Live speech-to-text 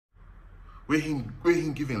where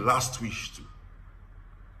him giving last wish to.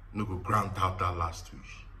 No go grant out that last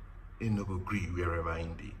wish. He no go agree wherever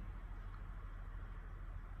in dey.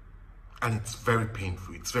 And it's very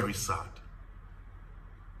painful, it's very sad.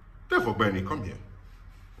 Therefore, Ogbeni, come here.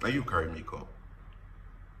 Now you carry me come.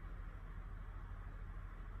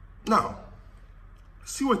 Now,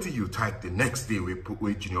 see what you type the next day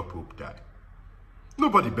where Junior Pope died.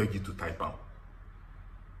 Nobody beg you to type out.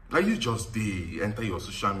 Now you just enter your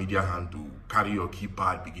social media handle, carry your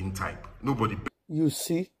keypad, begin type. Nobody beg. You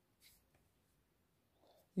see?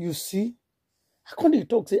 I can't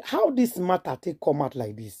talk, say, how this matter take come out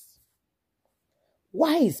like this?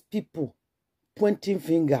 Why is people pointing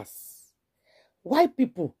fingers? Why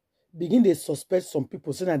people begin to suspect some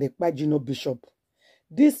people saying that they Kpai Junior Bishop?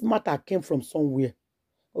 This matter came from somewhere.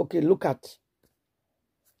 Okay, look at.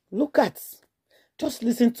 Just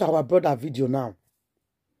listen to our brother video now.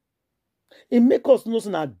 It make us know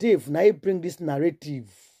that Dave now he bring this narrative.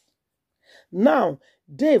 Now,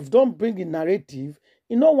 Dave don't bring the narrative.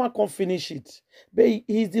 No one can finish it. But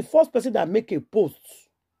he's the first person that make a post.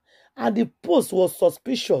 And the post was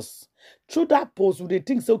suspicious. Through that post, they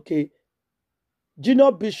think, okay,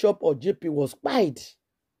 Junior Bishop or JP was Kpai.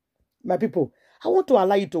 My people, I want to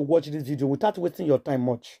allow you to watch this video without wasting your time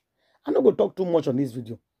much. I'm not going to talk too much on this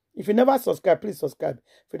video. If you never subscribe, please subscribe.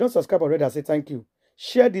 If you don't subscribe already, I say thank you.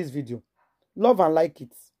 Share this video. Love and like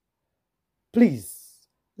it. Please,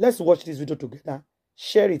 let's watch this video together.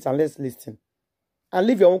 Share it and let's listen. And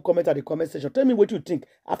leave your own comment at the comment section. Tell me what you think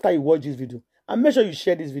after you watch this video. And make sure you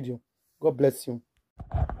share this video. God bless you.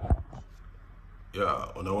 Yeah,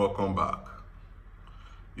 welcome back.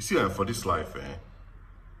 You see, for this life,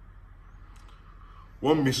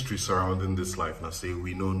 one mystery surrounding this life, now say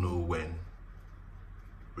we don't know when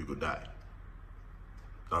we go die.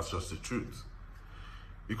 That's just the truth.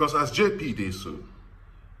 Because as JP did so,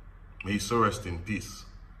 may he so rest in peace.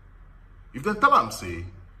 If they tell him, say,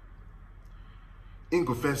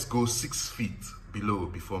 Ingo first go 6 feet below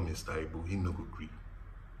before Mr. Ibu, he no go agree.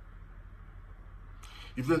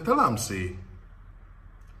 If they tell him, say,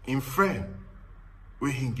 in friend,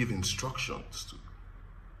 where he give instructions to,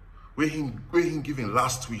 where he giving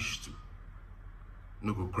last wish to,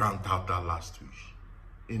 no go grant out that last wish.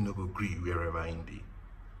 He no go agree wherever in dey.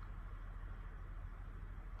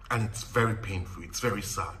 And it's very painful, it's very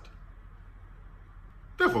sad.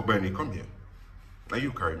 Therefore, Ogbeni, come here. Now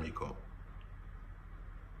you carry me come.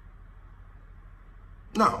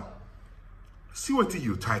 Now, see what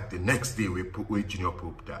you type the next day where Junior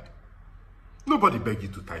Pope died. Nobody beg you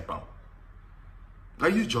to type out. Now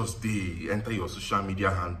you just enter your social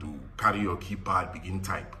media handle, carry your keypad, begin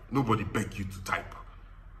type. Nobody beg you to type.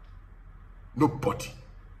 Nobody.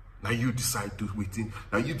 Now you decide to waiting.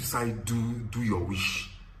 Now you decide do your wish.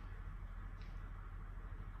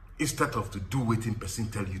 Instead of to do waiting person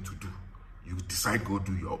tell you to do, you decide go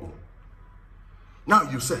do your own. Now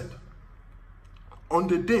you said, on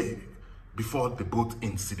the day before the boat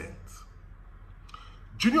incident,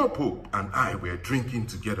 Junior Pope and I were drinking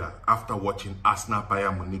together after watching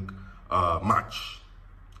Arsenal-Bayern Munich match.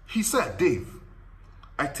 He said, Dave,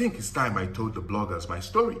 I think it's time I told the bloggers my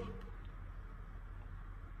story.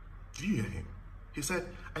 Did you hear him? He said,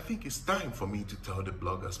 I think it's time for me to tell the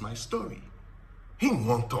bloggers my story. He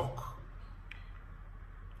won't talk.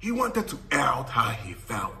 He wanted to air out how he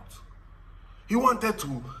felt. He wanted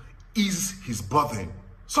to ease his burden.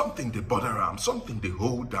 Something they bother him, something they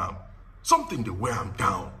hold down, something they wear him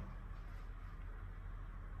down.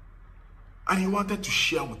 And he wanted to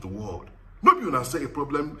share with the world. Nobody will say a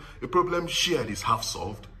problem shared is half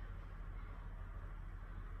solved.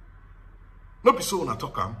 Nobody so when I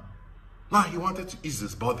talk him. Now he wanted to ease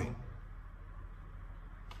his burden.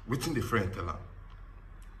 Within the friend tell him.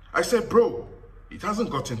 I said, bro, it hasn't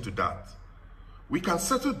gotten to that. We can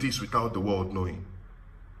settle this without the world knowing.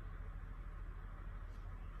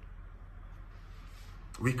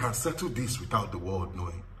 We can settle this without the world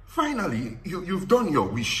knowing. Finally, you've done your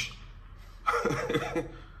wish.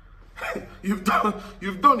 you've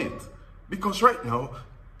done it. Because right now,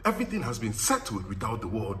 everything has been settled without the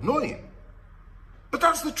world knowing. But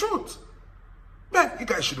that's the truth. Man, you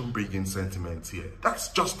guys shouldn't bring in sentiments here. That's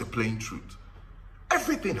just the plain truth.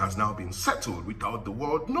 Everything has now been settled without the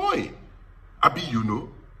world knowing. Abi, you know.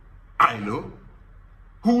 I know.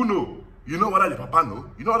 Who know? You know what the papa know?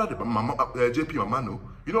 You know what the mama, JP mama know?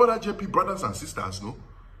 You know what JP brothers and sisters know?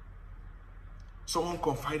 Someone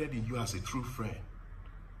confided in you as a true friend.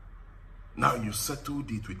 Now you settled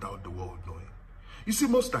it without the world knowing. You see,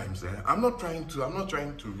 most times, I'm not trying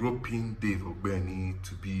to rope in Dave Ogbeni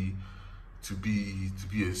to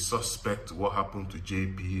be a suspect to what happened to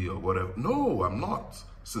JP or whatever. No, I'm not.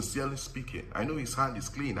 sincerely speaking. I know his hand is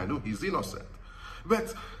clean. I know he's innocent.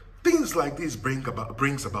 But things like this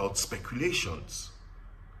brings about speculations.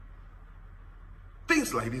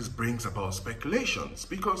 Things like this brings about speculations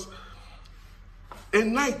because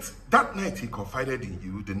that night he confided in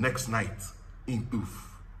you, the next night in oof.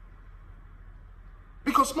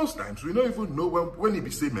 Because most times we don't even know when he be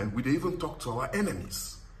saying, man, we don't even talk to our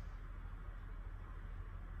enemies.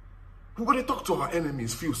 When they talk to our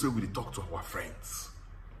enemies, feel say we talk to our friends.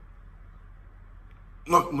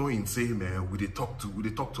 Not knowing, say, man, we talk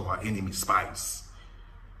to our enemy spies.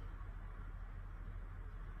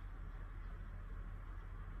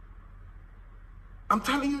 I'm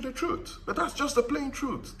telling you the truth, but that's just the plain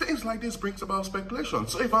truth. Things like this brings about speculation.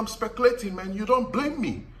 So if I'm speculating, man, you don't blame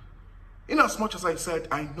me. In as much as I said,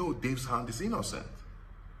 I know Dave's hand is innocent.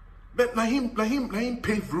 But let him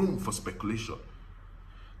pave room for speculation.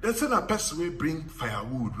 Then say that person will bring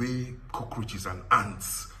firewood where cockroaches and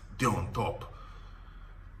ants they on top.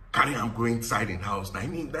 Carry him go inside in house. Now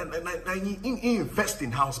he invest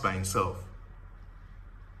in house by himself.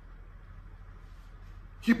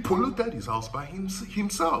 He polluted his house by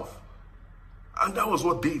himself. And that was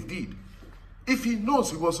what Dave did. If he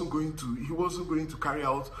knows he wasn't going to carry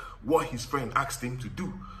out what his friend asked him to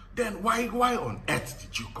do, then why on earth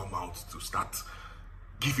did you come out to start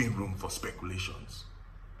giving room for speculations?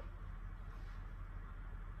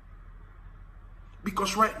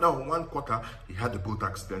 Because right now, on one quarter, he had a boat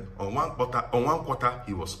accident. On one quarter,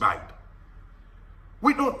 he was spied.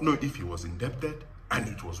 We don't know if he was indebted and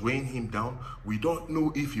it was weighing him down. We don't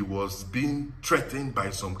know if he was being threatened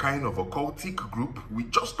by some kind of occultic group. We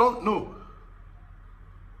just don't know.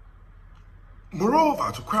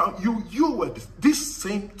 Moreover, to crown you were this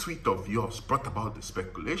same tweet of yours brought about the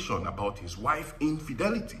speculation about his wife's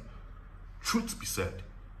infidelity. Truth be said.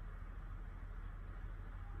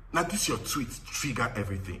 Now this your tweet trigger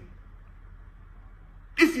everything.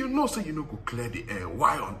 If you know, say you know go clear the air,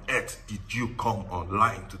 why on earth did you come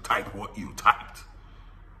online to type what you typed?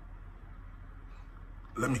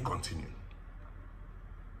 Let me continue.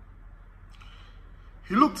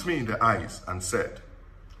 He looked me in the eyes and said,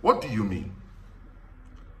 "What do you mean?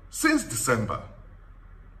 Since December,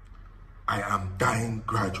 I am dying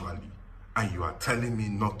gradually, and you are telling me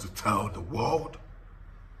not to tell the world?"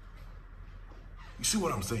 You see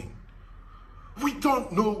what I'm saying? We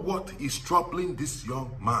don't know what is troubling this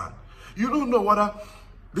young man. You don't know what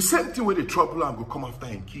the same thing where they trouble him go come after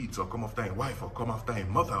him kids, or come after him wife, or come after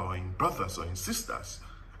him mother, or him brothers, or him sisters.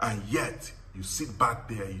 And yet, you sit back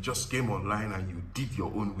there, you just came online and you did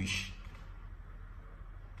your own wish.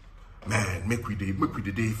 Man, make we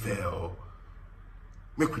the day fair, or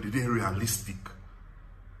make we the day realistic.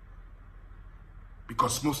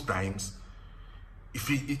 Because most times, if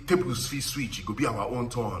tables feel switch, it could be our own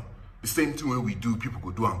turn. The same thing when we do, people go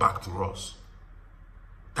do and back to us.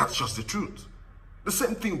 That's just the truth. The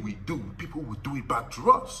same thing we do, people will do it back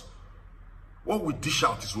to us. What we dish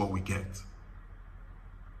out is what we get.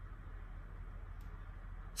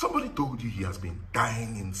 Somebody told you he has been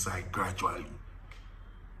dying inside gradually.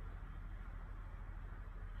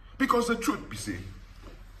 Because the truth be said.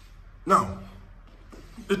 Now,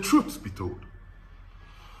 the truth be told.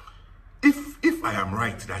 If I am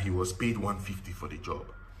right that he was paid $150 for the job,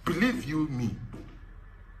 believe you me,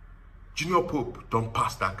 Junior Pope don't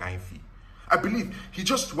pass that kind of fee. I believe he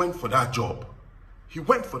just went for that job. He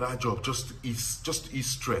went for that job just to ease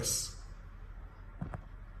stress.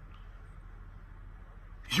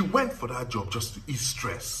 He went for that job just to ease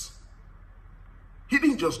stress. He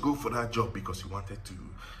didn't just go for that job because he wanted to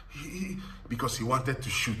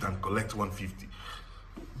shoot and collect $150.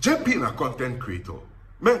 JP is a content creator.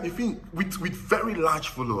 Man, if he with very large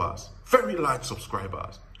followers, very large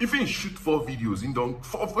subscribers, if he shoot 4 videos,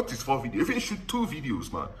 what is 4 videos? If he shoot 2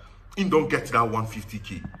 videos, man, he don't get that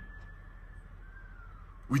 150K.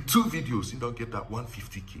 With 2 videos, he don't get that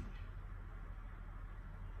 150K.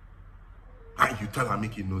 And you tell him,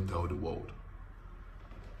 make him no tell the world.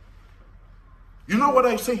 You know what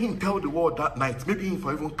I say him tell the world that night? Maybe him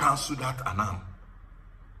for even cancel that anam.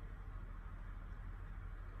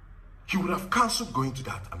 He would have cancelled going to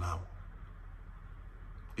that anam.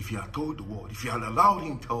 If he had told the world, if you had allowed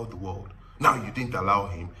him to tell the world, now you didn't allow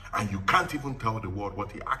him, and you can't even tell the world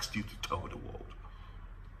what he asked you to tell the world.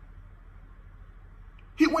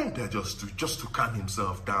 He went there just to calm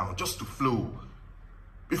himself down, just to flow,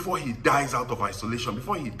 before he dies out of isolation,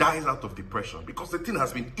 before he dies out of depression, because the thing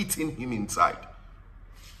has been eating him inside.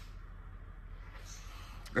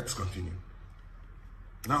 Let's continue.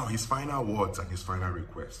 Now, his final words and his final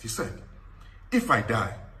request. He said, "If I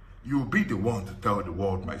die, you will be the one to tell the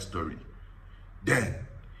world my story." Then,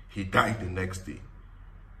 he died the next day.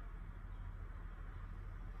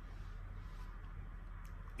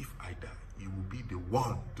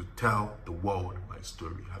 one to tell the world my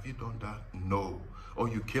story. Have you done that? No. All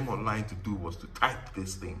you came online to do was to type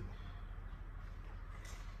this thing.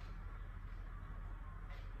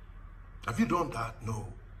 Have you done that? No.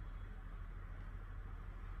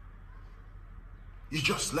 You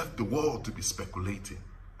just left the world to be speculating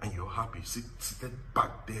and you're happy. Seated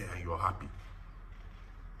back there and you're happy.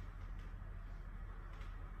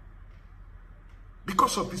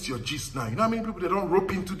 Because of this, your gist now. You know how many people they don't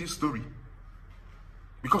rope into this story?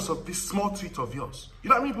 Because of this small tweet of yours. You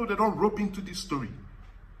know how many people they don't rope into this story?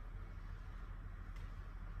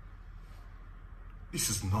 This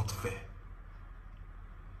is not fair.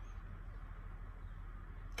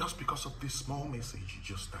 Just because of this small message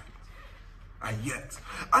you just typed. And yet,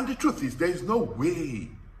 and the truth is, there is no way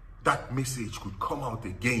that message could come out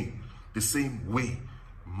again the same way,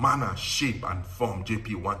 manner, shape, and form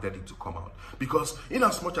JP wanted it to come out. Because in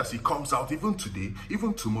as much as it comes out, even today,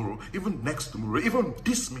 even tomorrow, even next tomorrow, even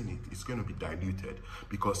this minute, it's going to be diluted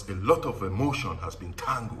because a lot of emotion has been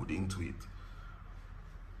tangled into it.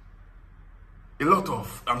 A lot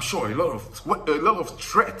of, I'm sure, a lot of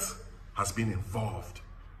threat has been involved.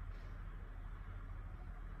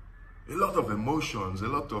 A lot of emotions, a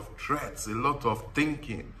lot of threats, a lot of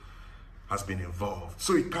thinking has been involved.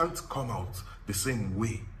 So it can't come out the same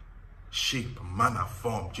way, shape, manner,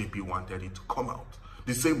 form JP wanted it to come out.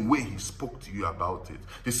 The same way he spoke to you about it.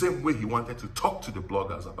 The same way he wanted to talk to the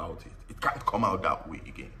bloggers about it. It can't come out that way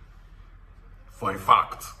again. For a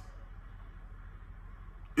fact.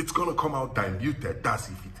 It's going to come out diluted. That's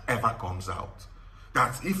if it ever comes out.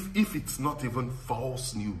 That's if it's not even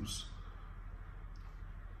false news.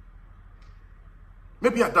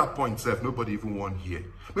 Maybe at that point, Seth, nobody even won't hear.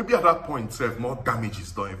 Maybe at that point, Seth, more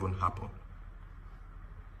damages don't even happen.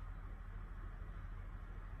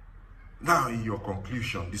 Now, in your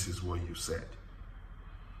conclusion, this is what you said.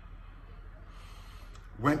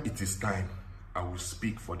 When it is time, I will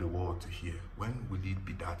speak for the world to hear. When will it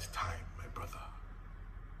be that time, my brother?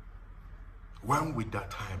 When will that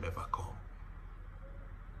time ever come?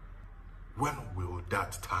 When will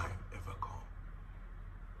that time ever come?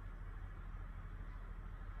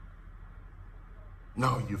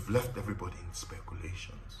 Now you've left everybody in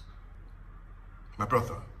speculations. My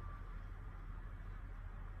brother,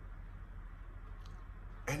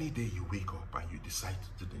 any day you wake up and you decide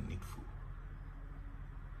to do the needful,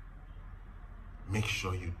 make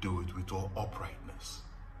sure you do it with all uprightness,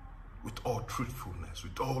 with all truthfulness,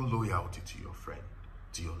 with all loyalty to your friend,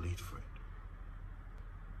 to your late friend.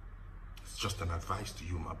 It's just an advice to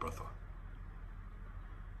you, my brother.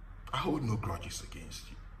 I hold no grudges against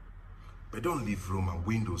you. But don't leave room and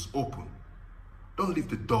windows open. Don't leave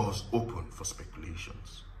the doors open for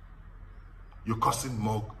speculations. You're causing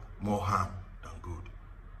more harm than good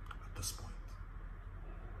at this point.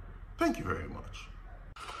 Thank you very much.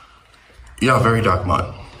 Yeah, very dark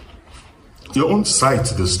man. Your own side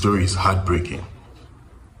to the story is heartbreaking.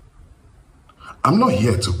 I'm not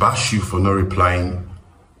here to bash you for not replying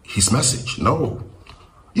his message. No.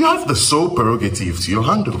 You have the sole prerogative to your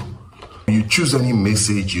handle. You choose any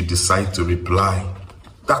message you decide to reply.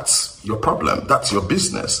 That's your problem. That's your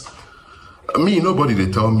business. Me, nobody they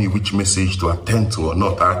tell me which message to attend to or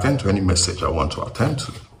not. I attend to any message I want to attend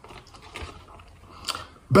to.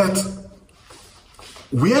 But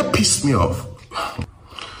where pissed me off,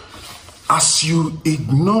 as you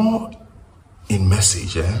ignore a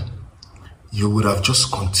message, you would have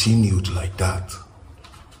just continued like that.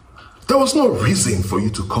 There was no reason for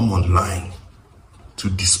you to come online to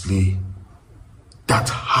display that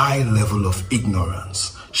high level of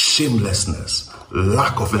ignorance, shamelessness,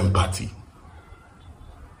 lack of empathy.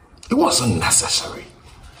 It wasn't necessary.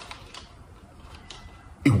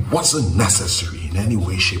 It wasn't necessary in any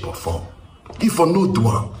way, shape, or form. If for no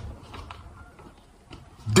dwam.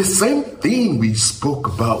 The same thing we spoke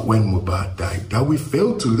about when Mohbad died, that we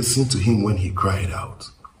failed to listen to him when he cried out,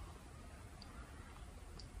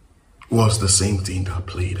 was the same thing that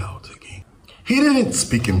played out again. He didn't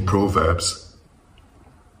speak in proverbs.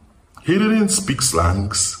 He didn't speak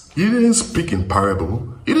slangs. He didn't speak in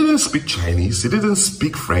parable. He didn't speak Chinese. He didn't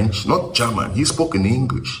speak French, not German. He spoke in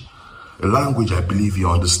English, a language I believe you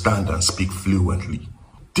understand and speak fluently.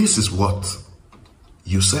 This is what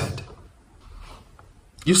you said.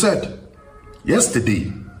 You said,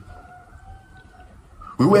 yesterday,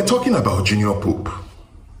 we were talking about Junior Pope.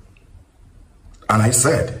 And I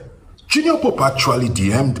said, Junior Pope actually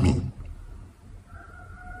DM'd me.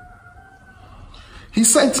 He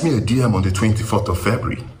sent me a DM on the 24th of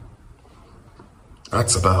February.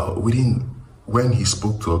 That's about when he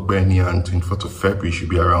spoke to Ogbeni, and 24th of February should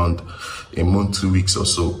be around a month, 2 weeks or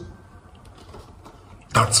so.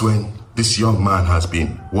 That's when this young man has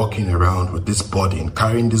been walking around with this burden,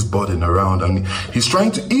 carrying this burden around, and he's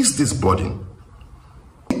trying to ease this burden.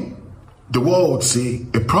 The world would say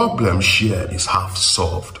a problem shared is half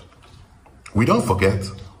solved. We don't forget,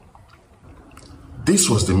 this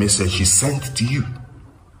was the message he sent to you.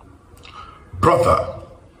 Brother,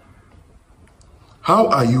 how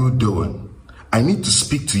are you doing? I need to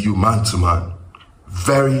speak to you man to man.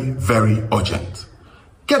 Very, very urgent.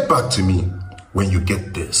 Get back to me when you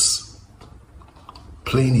get this.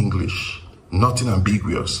 Plain English, nothing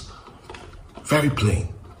ambiguous. Very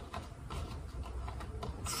plain.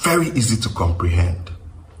 Very easy to comprehend.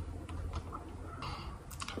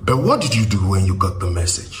 But what did you do when you got the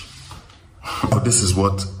message? This is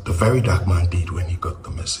what the very dark man did when he got the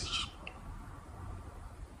message.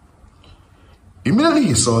 Immediately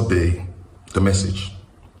he saw the message.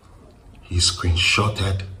 He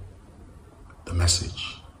screenshotted the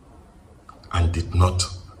message and did not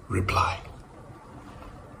reply.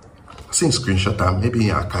 I think screenshot them, maybe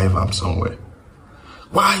in archive them somewhere.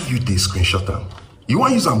 Why you did screenshot them? You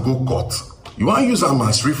want to use them go court? You want to use them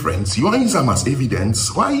as reference? You want to use them as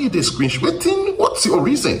evidence? Why you did screenshot? What's your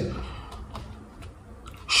reason?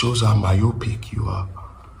 Shows how myopic you are.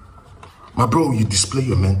 My bro, you display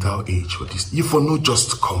your mental age for this. You for no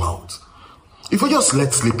just come out. If you just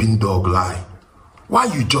let sleeping dog lie, why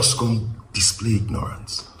you just come display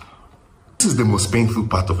ignorance? This is the most painful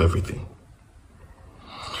part of everything.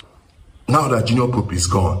 Now that Junior Pope is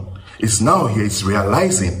gone, it's now here, it's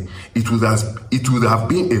realizing it would have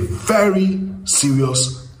been a very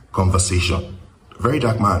serious conversation. Very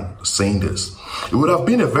dark man saying this. It would have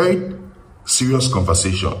been a very serious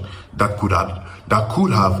conversation that could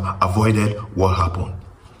have avoided what happened.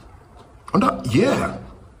 On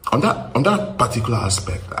that particular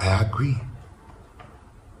aspect, I agree.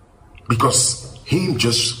 Because him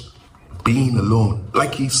just being alone,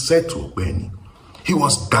 like he said to Ogbeni, he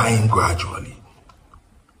was dying gradually.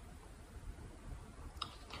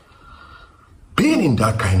 Being in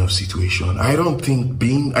that kind of situation, I don't think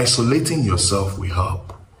isolating yourself will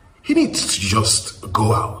help. He needs to just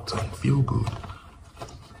go out and feel good.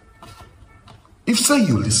 If say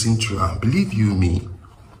you listen to him, believe you me,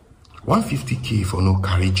 150K for no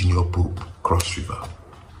carry Junior Pope cross river.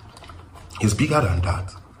 He's bigger than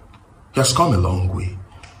that. He has come a long way.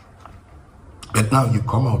 But now you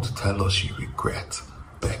come out to tell us you regret.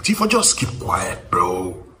 But if I just keep quiet,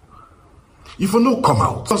 bro. If I no come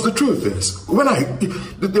out. Because the truth is,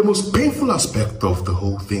 the most painful aspect of the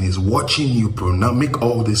whole thing is watching you make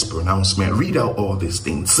all this pronouncement, read out all these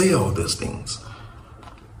things, say all these things.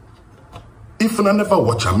 If I never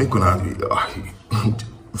watch I make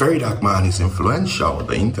Very Dark Man is influential on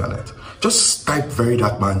the internet. Just type Very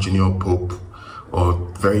Dark Man Junior Pope or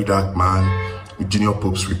Very Dark Man Junior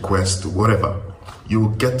Pope's request, whatever. You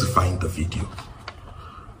will get to find the video.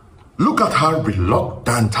 Look at how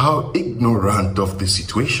reluctant, how ignorant of the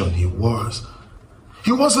situation he was.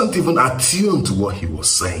 He wasn't even attuned to what he was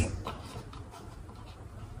saying.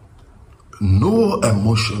 No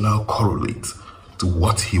emotional correlate to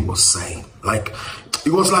what he was saying.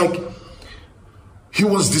 It was like he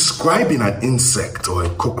was describing an insect or a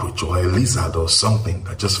cockroach or a lizard or something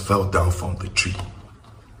that just fell down from the tree.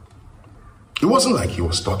 It wasn't like he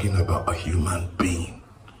was talking about a human being.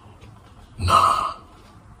 Nah.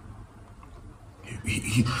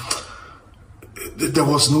 There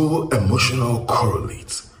was no emotional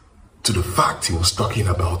correlate to the fact he was talking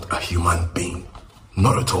about a human being.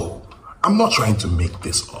 Not at all. I'm not trying to make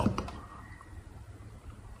this up.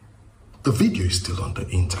 The video is still on the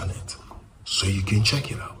internet, so you can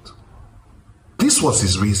check it out. This was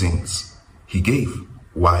his reasons he gave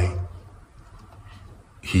why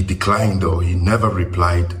he declined or he never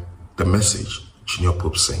replied the message Junior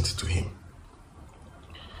Pope sent to him.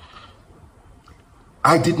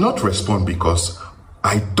 I did not respond because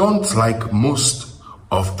I don't like most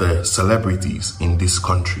of the celebrities in this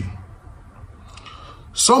country.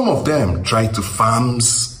 Some of them try to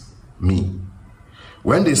farms me.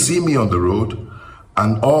 When they see me on the road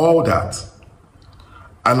and all that,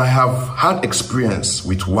 and I have had experience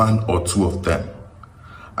with one or two of them,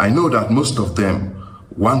 I know that most of them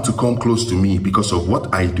want to come close to me because of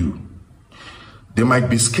what I do. They might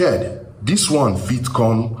be scared. This one fit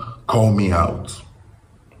come call me out.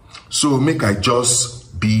 So make I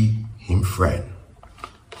just be him friend.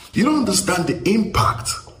 You don't understand the impact.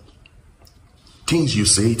 Things you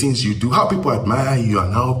say, things you do, how people admire you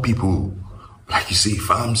and how people, like you say,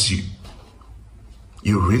 farms you.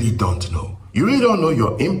 You really don't know. You really don't know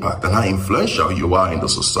your impact and how influential you are in the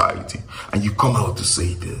society. And you come out to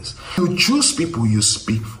say this. You choose people you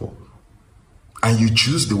speak for. And you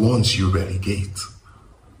choose the ones you relegate.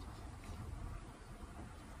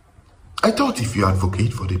 I thought if you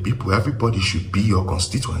advocate for the people, everybody should be your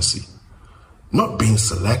constituency, not being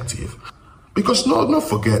selective. Because don't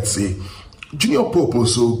forget, say, Junior Pope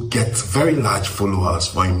also gets very large followers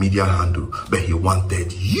for a media handle, but he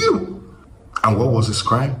wanted you. And what was his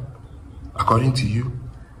crime, according to you?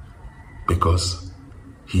 Because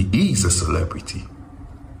he is a celebrity.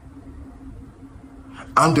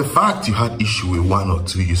 And the fact you had issue with one or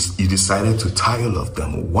two, you decided to tie all of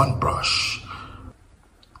them with one brush.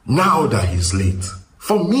 Now that he's late,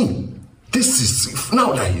 for me,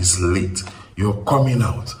 now that he's late, you're coming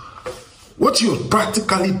out. What you're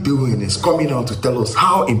practically doing is coming out to tell us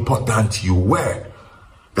how important you were,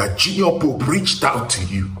 that Junior Pope reached out to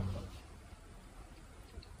you.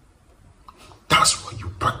 That's what you're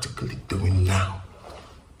practically doing now.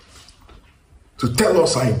 To tell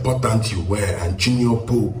us how important you were and Junior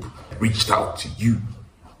Pope reached out to you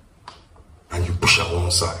and you push on one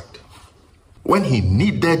side. When he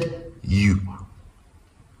needed you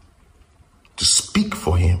to speak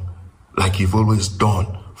for him like you've always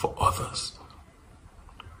done for others.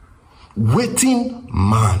 Waiting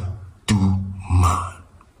man